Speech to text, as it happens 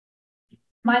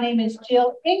My name is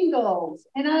Jill Ingalls,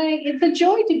 and it's a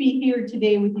joy to be here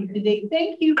today with you today.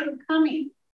 Thank you for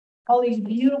coming. All these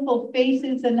beautiful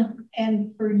faces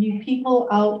and for you people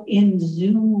out in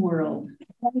Zoom world.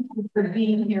 Thank you for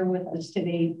being here with us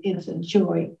today. It's a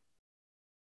joy.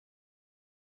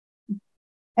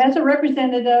 As a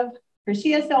representative for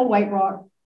CSL White Rock,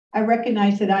 I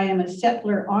recognize that I am a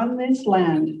settler on this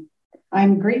land.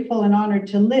 I'm grateful and honored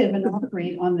to live and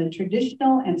operate on the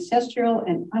traditional, ancestral,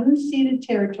 and unceded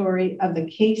territory of the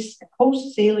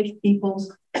Coast Salish peoples,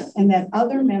 and that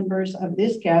other members of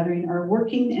this gathering are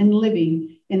working and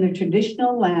living in the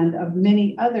traditional land of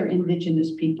many other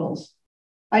Indigenous peoples.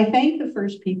 I thank the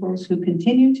First Peoples who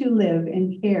continue to live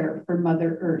and care for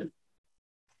Mother Earth.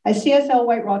 As CSL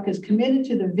White Rock is committed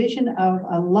to the vision of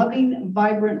a loving,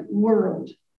 vibrant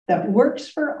world that works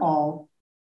for all,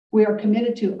 we are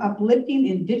committed to uplifting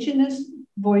Indigenous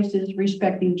voices,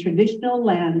 respecting traditional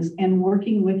lands, and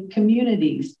working with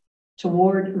communities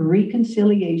toward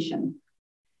reconciliation.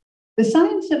 The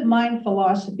science of mind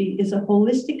philosophy is a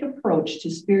holistic approach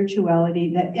to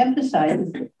spirituality that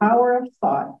emphasizes the power of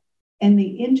thought and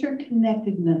the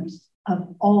interconnectedness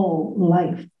of all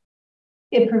life.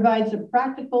 It provides a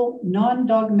practical,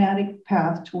 non-dogmatic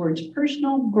path towards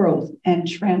personal growth and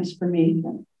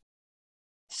transformation.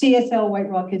 CSL White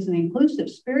Rock is an inclusive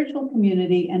spiritual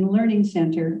community and learning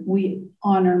center. We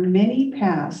honor many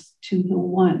paths to the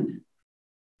one.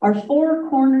 Our four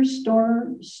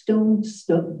cornerstone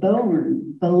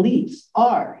beliefs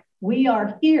are, we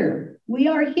are here. We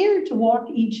are here to walk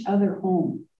each other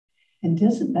home. And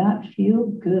doesn't that feel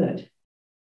good?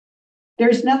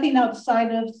 There's nothing outside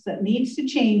of us that needs to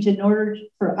change in order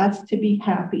for us to be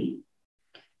happy.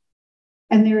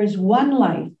 And there is one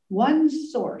life, one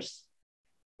source,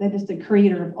 that is the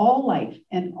creator of all life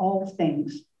and all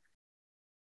things.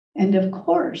 And of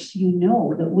course, you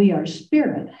know that we are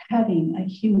spirit having a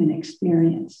human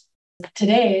experience.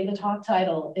 Today, the talk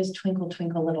title is Twinkle,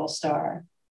 Twinkle, Little Star.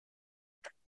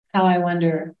 How I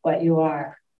wonder what you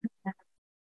are.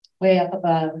 Way up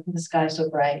above, the sky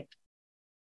so bright.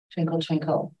 Twinkle,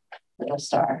 twinkle, little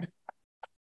star.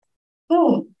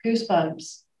 Oh,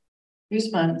 goosebumps.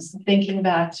 Goosebumps, thinking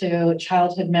back to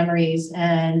childhood memories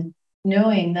and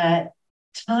knowing that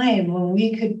time when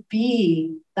we could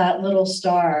be that little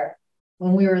star,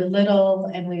 when we were little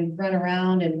and we'd run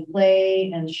around and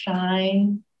play and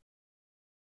shine,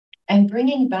 and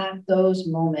bringing back those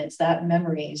moments, that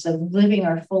memories of living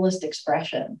our fullest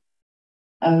expression,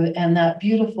 and that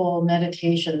beautiful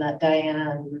meditation that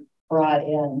Diane brought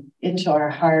into our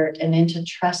heart and into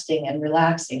trusting and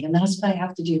relaxing. And that's what I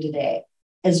have to do today,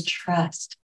 is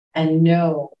trust and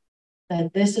know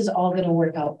that this is all going to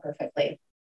work out perfectly.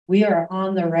 We are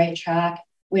on the right track.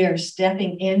 We are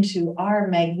stepping into our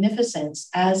magnificence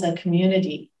as a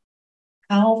community.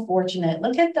 How fortunate.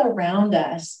 Look at around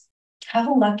us.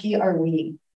 How lucky are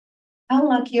we? How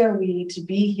lucky are we to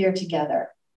be here together?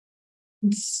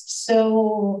 It's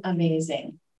so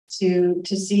amazing to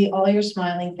see all your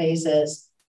smiling faces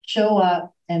show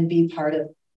up and be part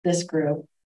of this group.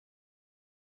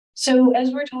 So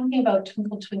as we're talking about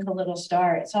Twinkle, Twinkle, Little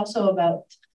Star, it's also about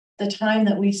the time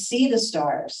that we see the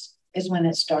stars is when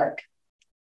it's dark.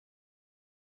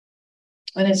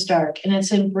 When it's dark, and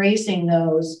it's embracing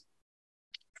those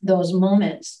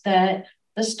moments that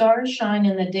the stars shine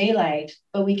in the daylight,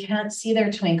 but we can't see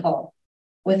their twinkle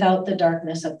without the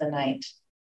darkness of the night.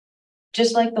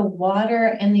 Just like the water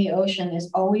in the ocean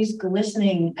is always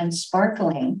glistening and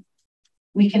sparkling,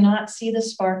 we cannot see the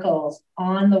sparkles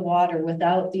on the water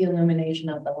without the illumination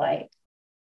of the light.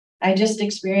 I just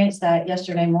experienced that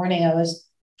yesterday morning. I was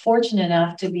fortunate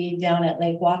enough to be down at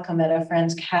Lake Whatcom at a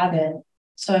friend's cabin.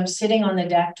 So I'm sitting on the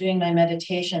deck doing my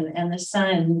meditation, and the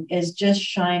sun is just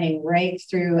shining right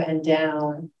through and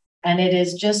down. And it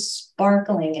is just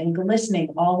sparkling and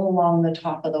glistening all along the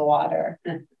top of the water.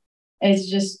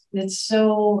 It's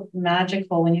so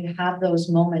magical when you have those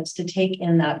moments to take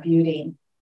in that beauty.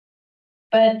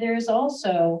 But there's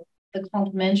also the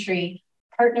complementary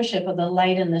partnership of the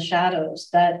light and the shadows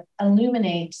that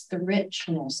illuminates the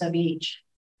richness of each.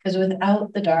 Because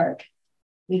without the dark,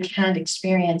 we can't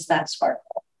experience that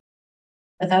sparkle.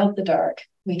 Without the dark,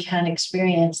 we can't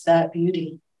experience that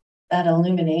beauty, that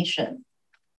illumination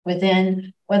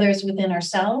within, whether it's within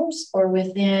ourselves or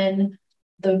within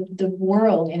the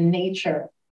world in nature.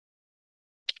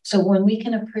 So when we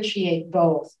can appreciate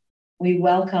both, we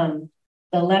welcome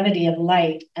the levity of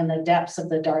light and the depths of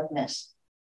the darkness.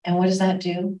 And what does that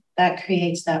do? That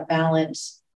creates that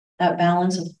balance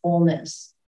of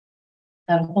wholeness,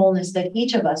 that wholeness that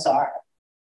each of us are.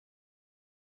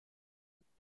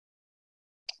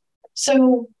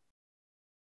 So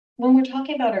when we're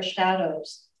talking about our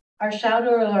shadows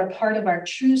are part of our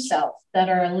true self that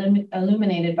are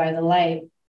illuminated by the light.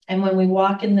 And when we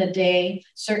walk in the day,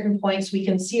 certain points we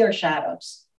can see our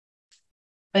shadows.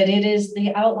 But it is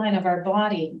the outline of our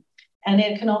body. And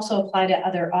it can also apply to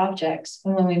other objects.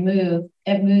 And when we move,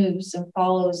 it moves and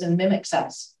follows and mimics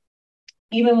us.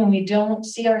 Even when we don't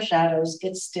see our shadows,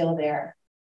 it's still there.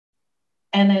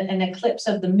 And an eclipse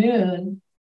of the moon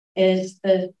is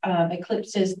the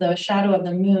shadow of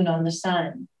the moon on the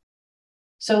sun.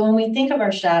 So when we think of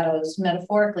our shadows,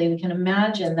 metaphorically, we can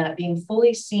imagine that being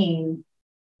fully seen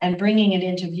and bringing it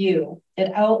into view.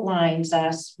 It outlines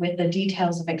us with the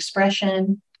details of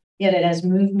expression, yet it has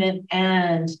movement,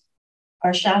 and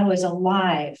our shadow is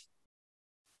alive.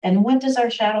 And what does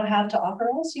our shadow have to offer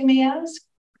us, you may ask?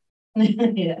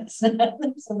 Yes,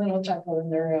 there's a little chuckle in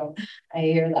the room. I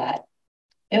hear that.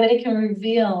 And it can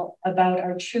reveal about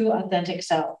our true authentic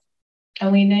self.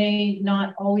 And we may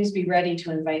not always be ready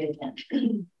to invite it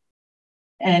in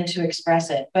and to express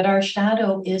it. But our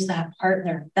shadow is that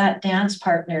partner, that dance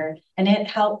partner, and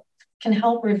it can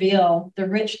help reveal the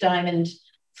rich diamond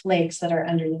flakes that are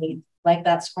underneath, like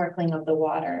that sparkling of the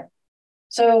water.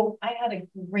 So I had a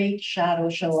great shadow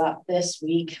show up this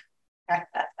week.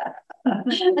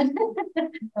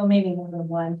 Well, maybe more than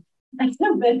one.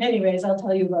 But anyways, I'll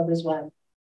tell you about this one.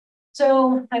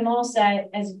 So I'm all set.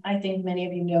 As I think many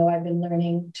of you know, I've been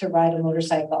learning to ride a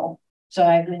motorcycle. So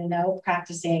I've been out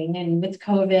practicing, and with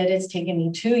COVID, it's taken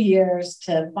me 2 years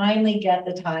to finally get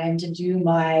the time to do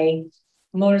my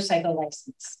motorcycle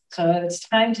license. So it's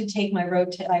time to take my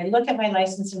road test. I look at my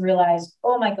license and realize,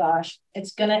 oh my gosh,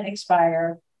 it's going to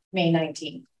expire May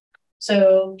 19th.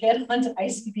 So get onto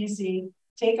ICBC,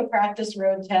 take a practice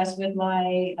road test with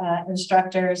my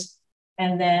instructors,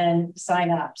 and then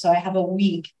sign up. So I have a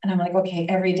week, and I'm like, okay,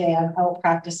 every day I'm out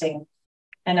practicing.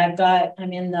 And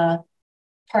I'm in the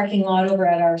parking lot over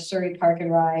at our Surrey Park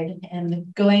and Ride,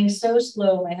 and going so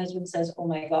slow. My husband says, oh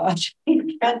my gosh,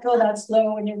 you can't go that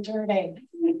slow when you're turning.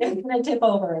 It's gonna tip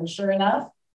over. And sure enough,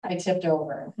 I tipped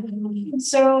over.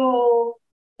 So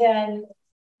then,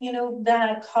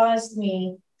 that caused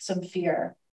me some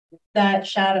fear. That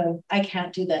shadow, I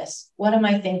can't do this. What am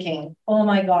I thinking? Oh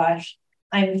my gosh,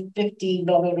 I'm 50,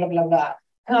 blah, blah, blah, blah, blah.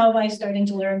 How am I starting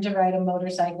to learn to ride a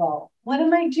motorcycle? What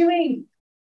am I doing?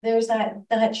 There's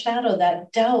that shadow,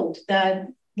 that doubt, that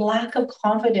lack of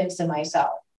confidence in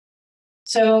myself.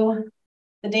 So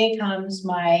the day comes,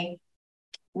 my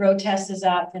road test is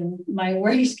up, and my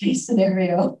worst case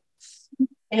scenario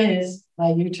is my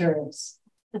U-turns.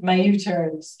 My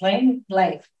U-turns,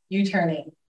 life,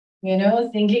 U-turning,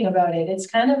 thinking about it. It's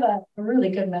kind of a really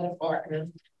good metaphor.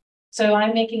 So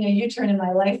I'm making a U-turn in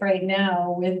my life right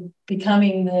now with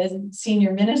becoming the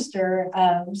senior minister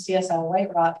of CSL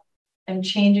White Rock. I'm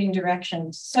changing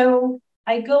directions. So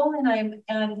I go and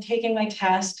I'm taking my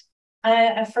test.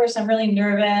 At first, I'm really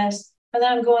nervous, but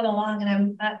then I'm going along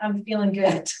and I'm feeling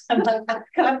good. I'm like, I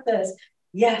got this.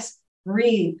 Yes,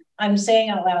 breathe. I'm saying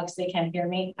out loud because they can't hear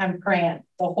me. I'm praying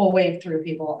the whole way through,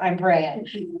 people. I'm praying.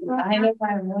 I know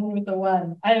I'm one with the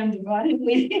one. I am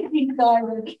divinely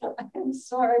guided. I am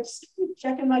source.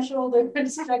 Checking my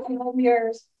shoulders, checking my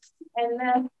mirrors. And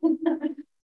then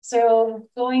so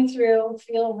going through,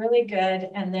 feel really good.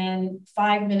 And then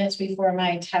 5 minutes before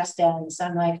my test ends,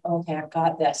 I'm like, okay, I've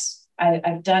got this.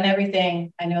 I've done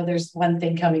everything. I know there's one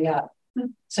thing coming up.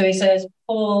 So he says,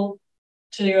 pull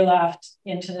to your left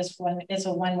into this one. It's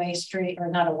a one-way street, or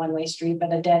not a one-way street,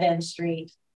 but a dead end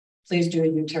street. Please do a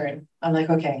U-turn. I'm like,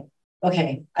 okay,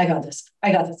 I got this.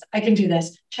 I can do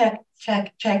this. Check,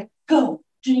 go.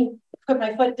 Put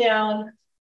my foot down,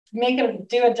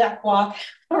 do a duck walk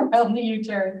around the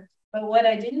U-turn. But what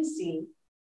I didn't see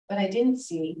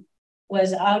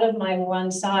was out of my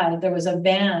one side, there was a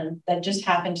van that just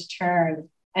happened to turn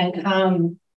and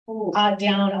come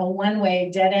down a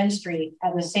one-way dead end street.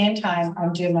 At the same time,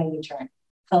 I'm doing my U-turn.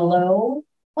 Hello?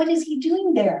 What is he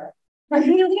doing there?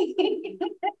 Really?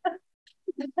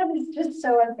 That is just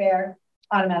so unfair.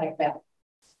 Automatic fail.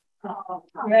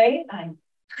 Right? I'm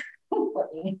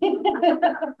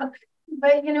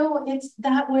But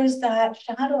that was that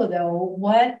shadow though.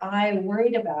 What I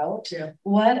worried about,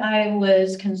 what I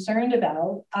was concerned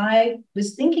about, I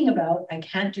was thinking about, I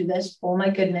can't do this. Oh my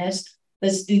goodness,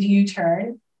 this did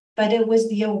U-turn. But it was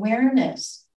the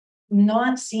awareness,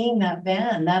 not seeing that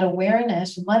van, that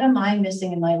awareness. What am I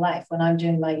missing in my life when I'm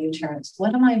doing my U-turns?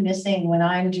 What am I missing when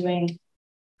I'm doing,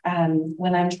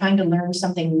 when I'm trying to learn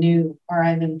something new, or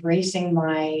I'm embracing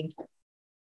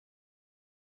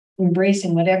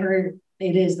whatever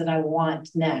it is that I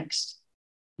want next,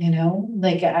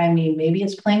 maybe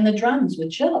it's playing the drums with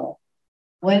Jill.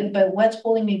 But what's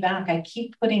holding me back? I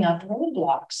keep putting up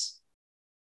roadblocks.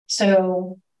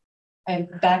 So I'm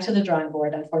back to the drawing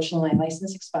board. Unfortunately, my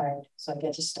license expired, so I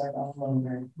get to start all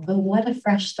over. But what a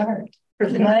fresh start.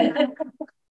 I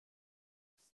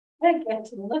get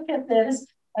to look at this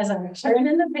as I'm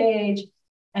turning the page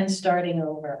and starting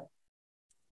over.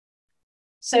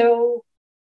 So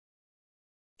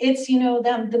it's,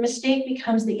 the mistake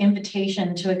becomes the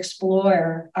invitation to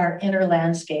explore our inner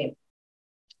landscape,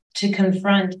 to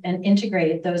confront and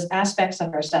integrate those aspects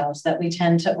of ourselves that we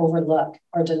tend to overlook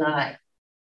or deny.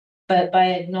 But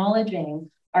by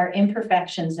acknowledging our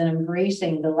imperfections and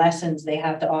embracing the lessons they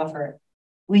have to offer,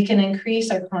 we can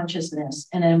increase our consciousness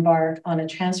and embark on a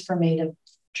transformative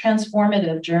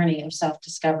journey of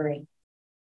self-discovery.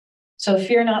 So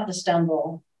fear not the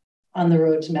stumble on the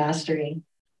road to mastery.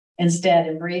 Instead,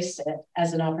 embrace it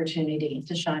as an opportunity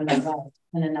to shine my light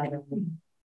in another way.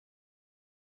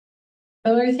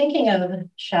 But we're thinking of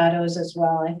shadows as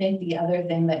well. I think the other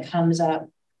thing that comes up,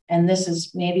 and this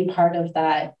is maybe part of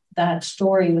that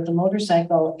story with the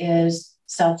motorcycle, is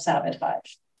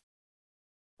self-sabotage.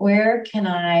 Where can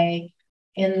I,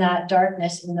 in that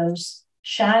darkness, in those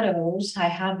shadows, I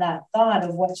have that thought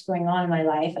of what's going on in my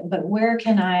life, but where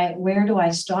do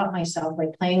I stop myself,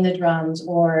 like playing the drums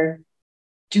or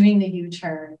doing the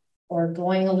U-turn or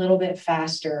going a little bit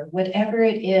faster, whatever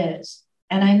it is.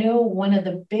 And I know one of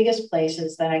the biggest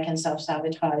places that I can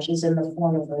self-sabotage is in the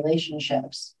form of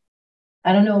relationships.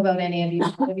 I don't know about any of you.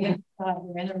 Have you ever thought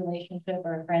you're in a relationship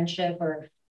or a friendship or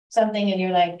something and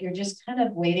you're just kind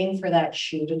of waiting for that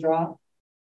shoe to drop?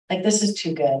 Like, this is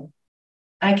too good.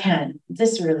 I can't.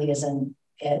 This really isn't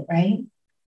it, right?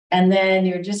 And then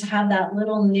you just have that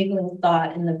little niggling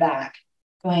thought in the back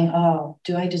going, oh,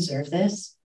 do I deserve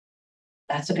this?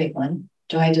 That's a big one.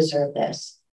 Do I deserve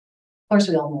this? Of course,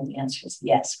 we all know the answer is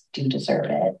yes, we do deserve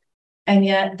it. And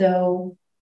yet, though,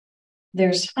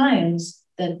 there's times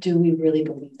that do we really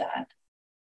believe that?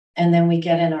 And then we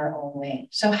get in our own way.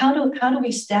 So how do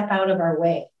we step out of our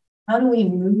way? How do we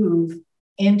move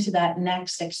into that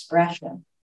next expression?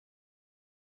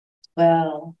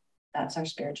 Well, that's our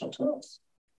spiritual tools.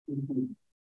 Mm-hmm.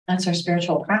 That's our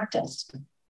spiritual practice.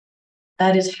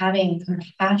 That is having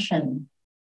compassion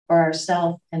for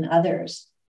ourselves and others,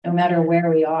 no matter where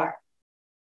we are.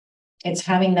 It's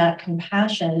having that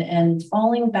compassion and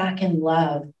falling back in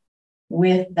love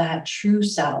with that true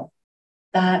self,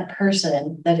 that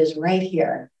person that is right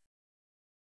here,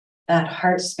 that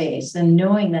heart space, and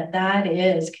knowing that that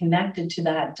is connected to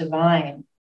that divine.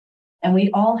 And we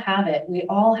all have it. We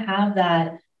all have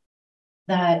that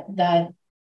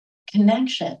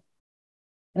connection.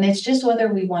 And it's just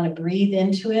whether we want to breathe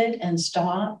into it and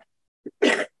stop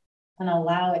and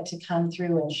allow it to come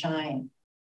through and shine.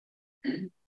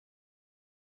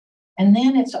 And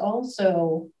then it's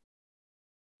also,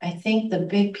 I think the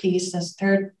big piece, this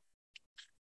third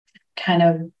kind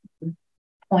of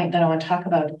point that I want to talk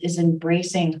about, is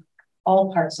embracing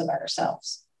all parts of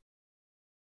ourselves.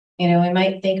 We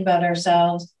might think about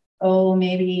ourselves, oh,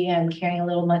 maybe I'm carrying a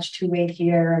little much too weight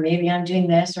here, or maybe I'm doing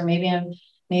this, or maybe I'm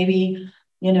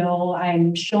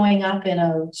showing up in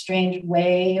a strange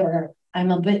way, or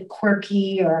I'm a bit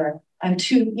quirky, or I'm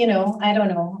too, I don't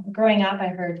know. Growing up, I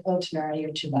heard, oh, Tamara,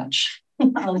 you're too much.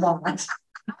 A lot.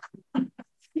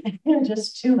 You're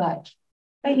just too much.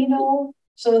 But,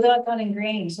 so that got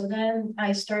ingrained. So then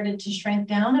I started to shrink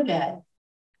down a bit.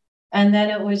 And then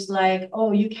it was like,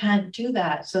 oh, you can't do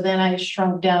that. So then I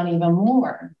shrunk down even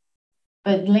more.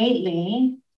 But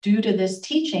lately, due to this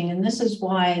teaching, and this is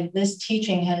why this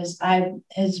teaching has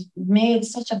made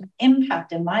such an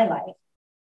impact in my life,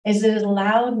 is it has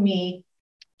allowed me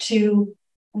to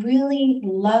really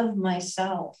love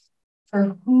myself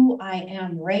for who I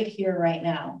am right here, right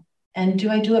now. And do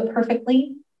I do it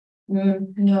perfectly?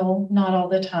 No, not all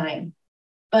the time.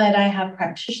 But I have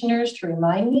practitioners to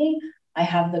remind me. I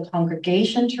have the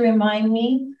congregation to remind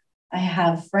me. I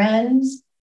have friends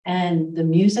and the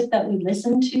music that we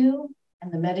listen to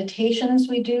and the meditations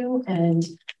we do, and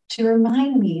to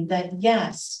remind me that,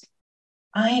 yes,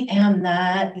 I am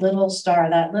that little star,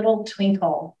 that little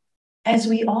twinkle, as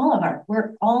we all are.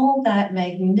 We're all that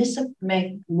magnificent,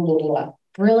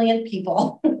 brilliant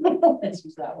people. Let's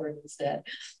use that word instead.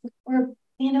 We're,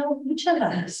 each of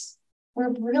us,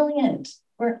 we're brilliant.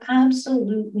 We're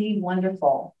absolutely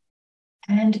wonderful.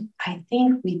 And I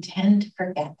think we tend to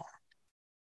forget that.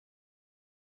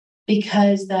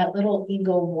 Because that little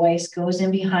ego voice goes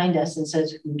in behind us and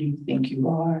says, who do you think you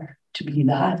are to be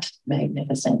that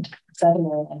magnificent? Is that a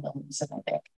Marilyn Manson, I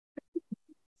think?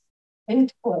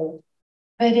 It's quote.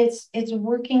 But it's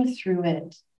working through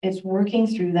it. It's working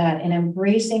through that and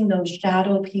embracing those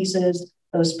shadow pieces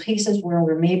those pieces where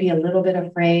we're maybe a little bit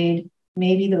afraid,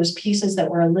 maybe those pieces that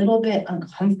were a little bit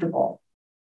uncomfortable,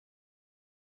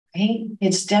 right?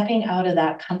 It's stepping out of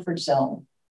that comfort zone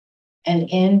and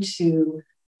into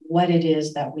what it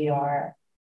is that we are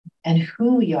and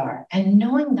who we are, and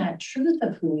knowing that truth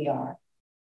of who we are,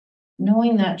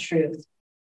 knowing that truth.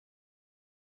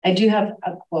 I do have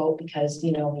a quote because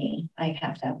you know me, I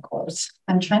have to have quotes.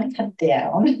 I'm trying to cut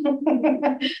down,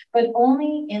 but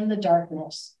only in the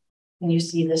darkness when you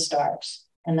see the stars.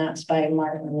 And that's by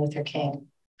Martin Luther King.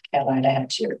 I lied, I have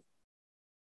two.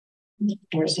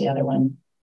 Where's the other one?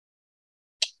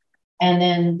 And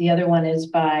then the other one is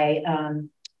by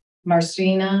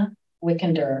Marcina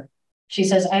Wickander. She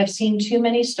says, I have seen too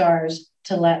many stars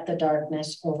to let the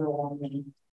darkness overwhelm me.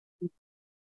 I've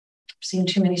seen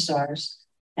too many stars.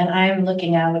 And I'm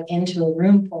looking out into a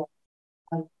room full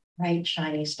of bright,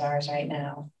 shiny stars right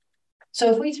now.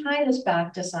 So if we tie this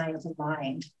back to science of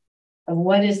mind, of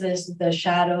what is this, the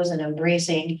shadows and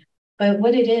embracing, but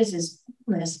what it is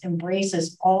wholeness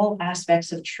embraces all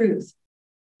aspects of truth.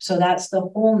 So that's the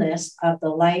wholeness of the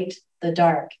light, the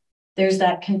dark. There's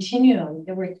that continuum.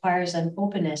 It requires an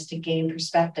openness to gain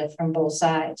perspective from both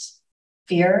sides.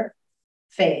 Fear,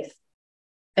 faith,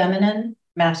 feminine,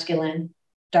 masculine,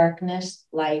 darkness,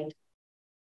 light,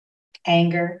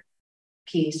 anger,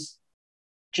 peace,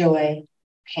 joy,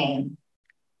 pain.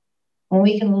 When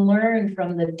we can learn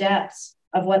from the depths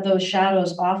of what those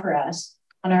shadows offer us,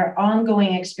 and our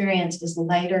ongoing experience is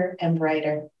lighter and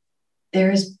brighter,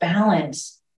 there is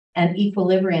balance and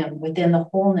equilibrium within the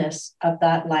wholeness of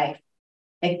that life.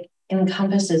 It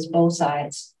encompasses both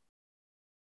sides.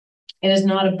 It is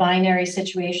not a binary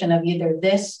situation of either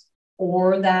this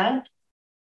or that.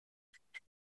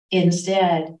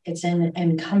 Instead, it's an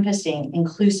encompassing,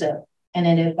 inclusive, and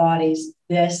it embodies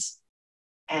this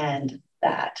and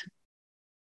that.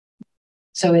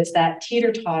 So it's that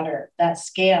teeter-totter, that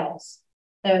scales,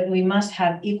 that we must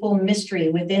have equal mystery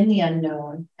within the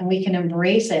unknown, and we can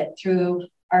embrace it through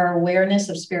our awareness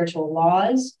of spiritual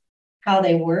laws, how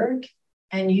they work,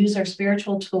 and use our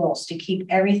spiritual tools to keep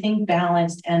everything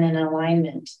balanced and in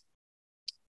alignment.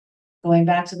 Going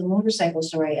back to the motorcycle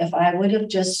story, if I would have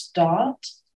just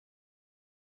stopped,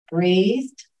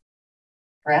 breathed,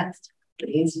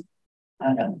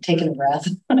 taken a breath,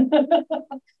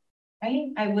 right?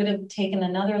 I would have taken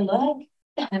another look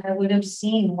and I would have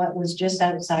seen what was just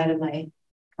outside of my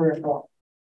peripheral.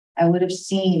 I would have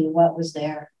seen what was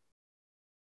there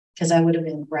because I would have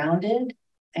been grounded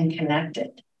and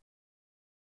connected.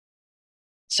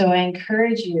 So I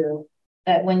encourage you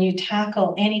that when you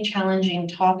tackle any challenging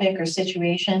topic or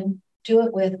situation, do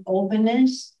it with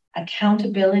openness,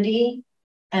 accountability,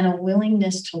 and a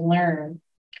willingness to learn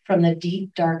from the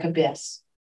deep, dark abyss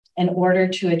in order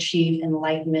to achieve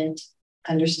enlightenment,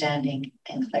 understanding,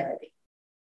 and clarity.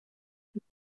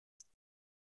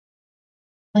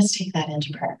 Let's take that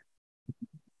into prayer.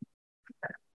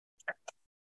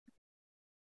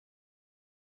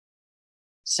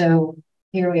 So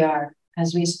here we are,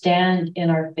 as we stand in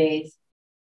our faith,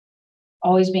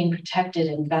 always being protected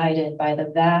and guided by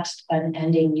the vast,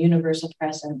 unending universal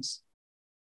presence.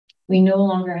 We no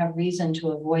longer have reason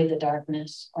to avoid the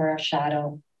darkness or our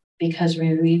shadow because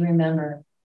we remember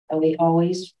that we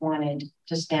always wanted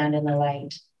to stand in the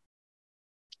light.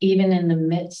 Even in the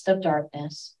midst of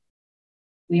darkness,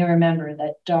 we remember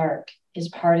that dark is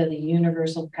part of the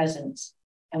universal presence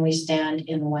and we stand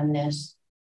in oneness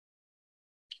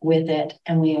with it,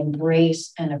 and we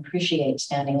embrace and appreciate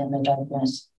standing in the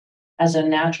darkness as a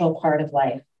natural part of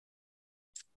life.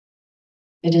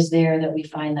 It is there that we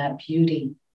find that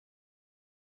beauty.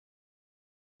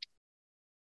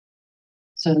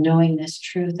 So knowing this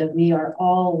truth that we are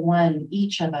all one,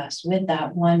 each of us, with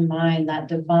that one mind, that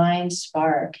divine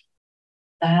spark,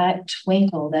 that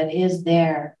twinkle that is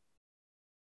there.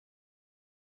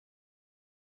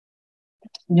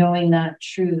 Knowing that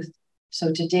truth.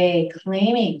 So today,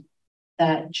 claiming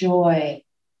that joy,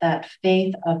 that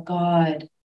faith of God,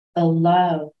 the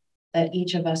love that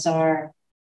each of us are.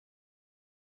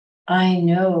 I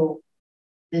know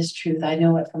this truth. I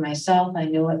know it for myself. I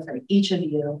know it for each of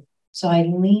you. So I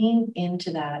lean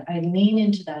into that. I lean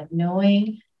into that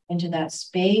knowing, into that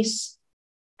space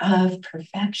of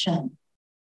perfection.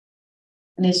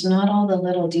 And it's not all the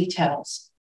little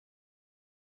details.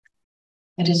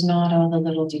 It is not all the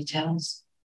little details.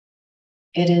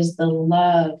 It is the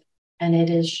love, and it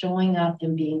is showing up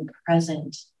and being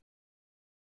present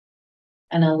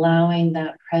and allowing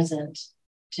that present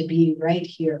to be right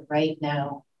here, right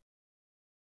now,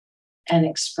 and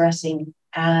expressing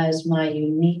as my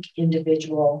unique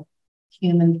individual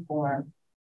human form.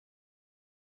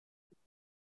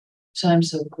 So I'm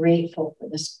so grateful for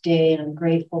this day. I'm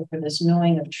grateful for this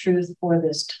knowing of truth, for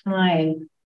this time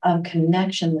of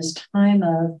connection, this time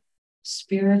of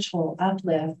spiritual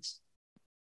uplift,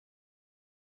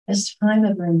 this time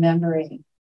of remembering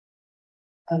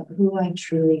of who I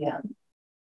truly am.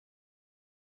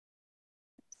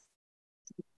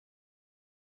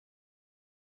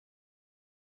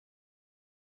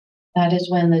 That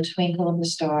is when the twinkle of the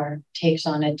star takes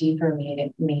on a deeper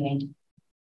meaning,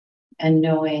 and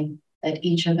knowing that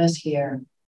each of us here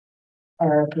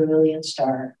are a brilliant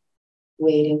star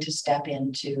waiting to step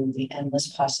into the endless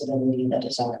possibility that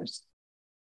is ours.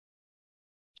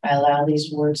 I allow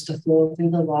these words to flow through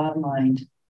the law of mind,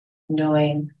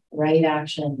 knowing right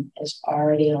action is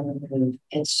already on the move.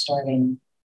 It's starting.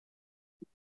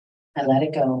 I let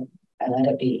it go. I let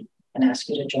it be, and ask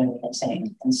you to join me in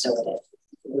saying, and so it is.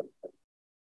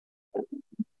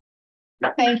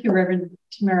 Thank you, Reverend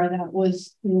Tamara. That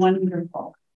was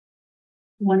wonderful.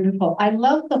 Wonderful. I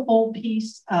love the whole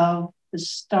piece of the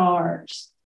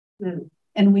stars.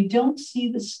 And we don't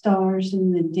see the stars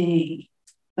in the day,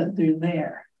 but they're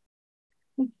there.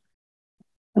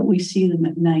 But we see them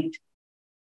at night.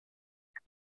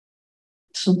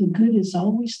 So the good is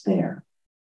always there.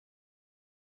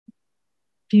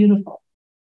 Beautiful.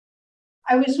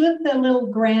 I was with the little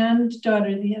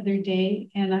granddaughter the other day,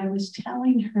 and I was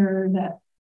telling her that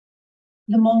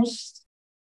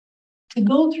to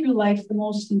go through life, the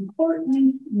most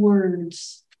important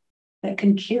words that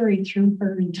can carry through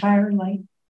her entire life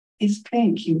is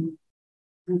thank you.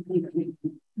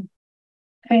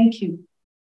 Thank you.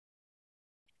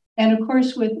 And of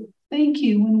course, with thank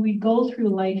you, when we go through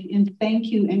life in thank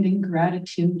you and in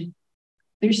gratitude,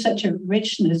 there's such a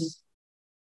richness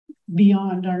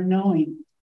beyond our knowing.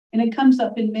 And it comes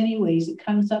up in many ways. It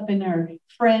comes up in our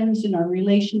friends, in our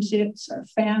relationships, our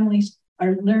families,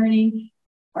 our learning,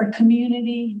 our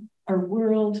community, our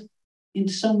world, in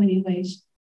so many ways.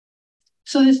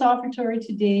 So this offertory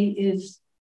today is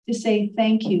to say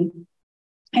thank you.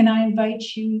 And I invite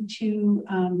you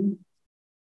to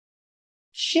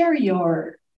share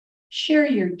your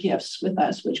gifts with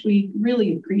us, which we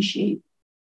really appreciate.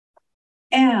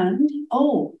 And,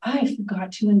 oh, I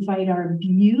forgot to invite our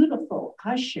beautiful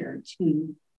usher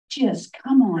to just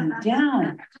come on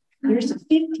down. There's a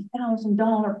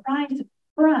 $50,000 prize up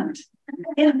front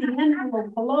in the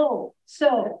envelope below.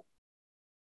 So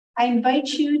I invite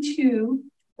you to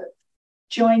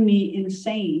join me in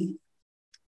saying,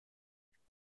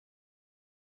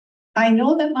 I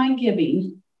know that my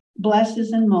giving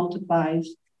blesses and multiplies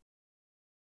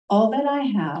all that I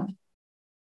have,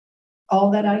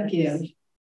 all that I give,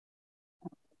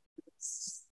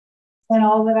 and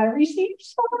all that I receive.